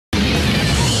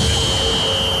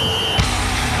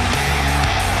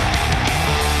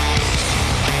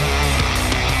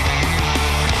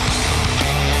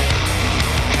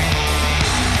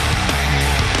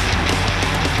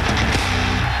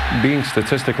being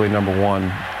statistically number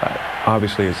one,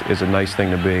 obviously, is a nice thing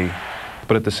to be.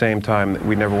 But at the same time,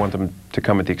 we never want them to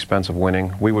come at the expense of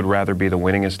winning. We would rather be the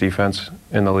winningest defense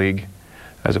in the league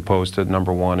as opposed to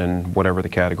number one in whatever the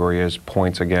category is,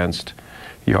 points against,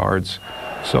 yards.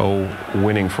 So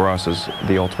winning for us is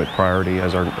the ultimate priority,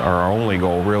 as our only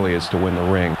goal really is to win the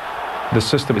ring. The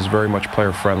system is very much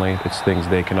player-friendly. It's things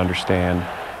they can understand.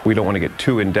 We don't want to get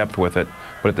too in-depth with it,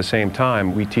 but at the same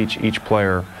time, we teach each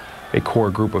player a core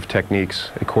group of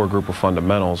techniques, a core group of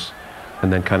fundamentals,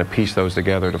 and then kind of piece those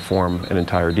together to form an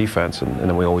entire defense. And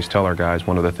then we always tell our guys,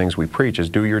 one of the things we preach is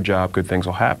do your job, good things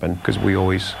will happen, because we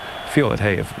always feel that,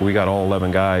 hey, if we got all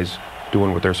 11 guys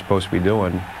doing what they're supposed to be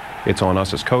doing, it's on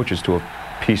us as coaches to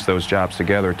piece those jobs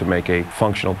together to make a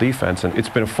functional defense. And it's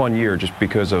been a fun year just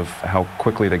because of how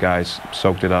quickly the guys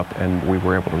soaked it up and we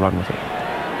were able to run with it.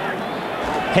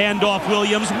 Handoff,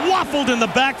 Williams waffled in the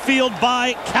backfield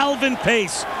by Calvin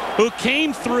Pace, who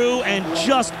came through and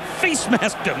just face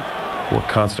masked him. We're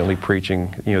constantly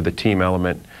preaching, the team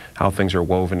element, how things are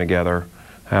woven together,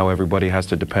 how everybody has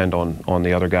to depend on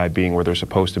the other guy being where they're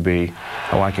supposed to be,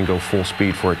 how I can go full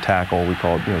speed for a tackle. We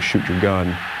call it, shoot your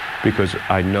gun, because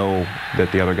I know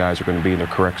that the other guys are going to be in their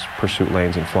correct pursuit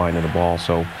lanes and flying to the ball.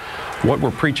 So what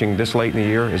we're preaching this late in the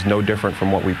year is no different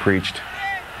from what we preached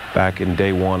back in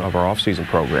day one of our off-season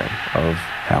program, of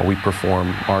how we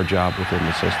perform our job within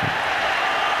the system.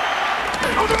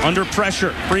 Under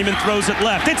pressure, Freeman throws it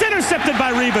left. It's intercepted by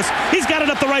Rivas. He's got it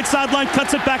up the right sideline,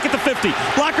 cuts it back at the 50.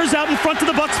 Blockers out in front to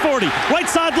the Bucks 40. Right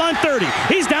sideline 30.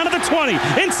 He's down to the 20.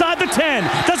 Inside the 10.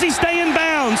 Does he stay in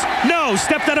bounds? No.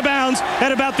 Stepped out of bounds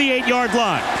at about the 8-yard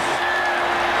line.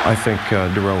 I think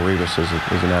Darrelle Rivas is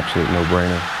an absolute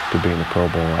no-brainer to be in the Pro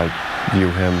Bowl. I view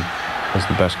him as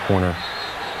the best corner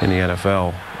in the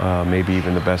NFL, maybe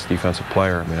even the best defensive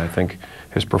player. I mean, I think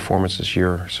his performance this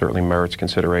year certainly merits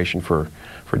consideration for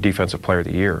Defensive Player of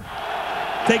the Year.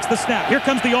 Takes the snap. Here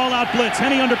comes the all-out blitz.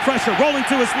 Henny under pressure, rolling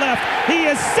to his left. He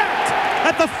is sacked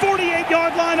at the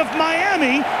 48-yard line of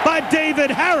Miami by David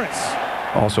Harris.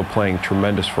 Also playing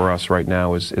tremendous for us right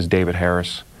now is David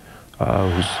Harris,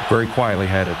 who's very quietly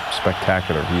had a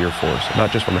spectacular year for us.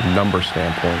 Not just from a number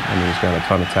standpoint. I mean, he's got a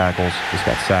ton of tackles. He's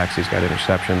got sacks. He's got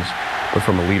interceptions. But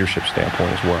from a leadership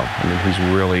standpoint as well. I mean, he's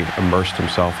really immersed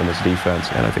himself in this defense,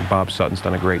 and I think Bob Sutton's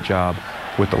done a great job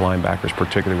with the linebackers,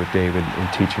 particularly with David, in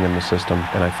teaching him the system,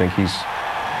 and I think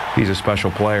he's a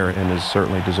special player and is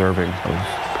certainly deserving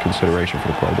of consideration for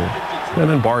the Pro Bowl. And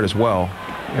then Bart as well.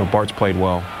 Bart's played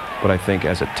well, but I think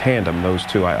as a tandem, those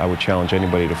two, I would challenge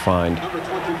anybody to find,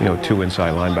 two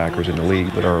inside linebackers in the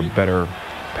league that are a better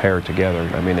pair together.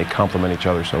 I mean, they complement each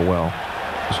other so well.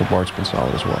 So Bart's been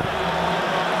solid as well.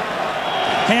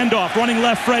 Handoff, running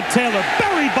left, Fred Taylor,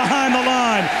 buried behind the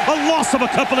line. A loss of a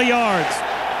couple of yards.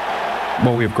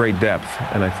 Well, we have great depth,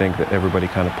 and I think that everybody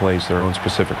kind of plays their own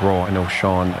specific role. I know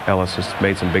Sean Ellis has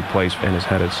made some big plays and has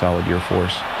had a solid year for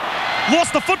us.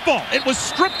 Lost the football. It was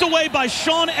stripped away by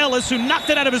Sean Ellis, who knocked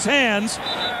it out of his hands.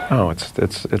 Oh,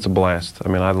 it's a blast. I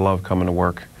mean, I love coming to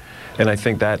work. And I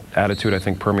think that attitude,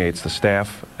 permeates the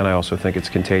staff, and I also think it's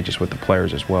contagious with the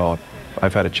players as well.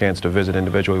 I've had a chance to visit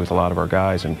individually with a lot of our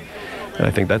guys, and I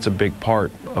think that's a big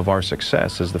part of our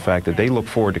success, is the fact that they look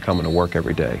forward to coming to work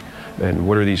every day. And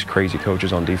what are these crazy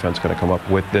coaches on defense going to come up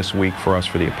with this week for us,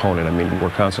 for the opponent? I mean,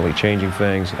 we're constantly changing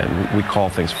things, and we call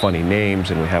things funny names,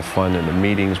 and we have fun in the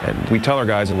meetings. And we tell our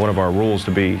guys that one of our rules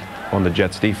to be on the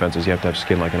Jets defense is you have to have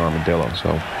skin like an armadillo.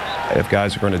 So if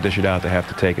guys are going to dish it out, they have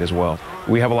to take it as well.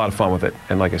 We have a lot of fun with it.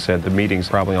 And like I said, the meetings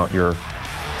probably aren't your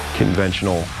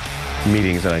conventional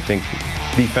meetings, and I think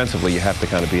defensively you have to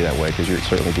kind of be that way, because you're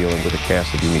certainly dealing with a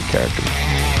cast of unique characters.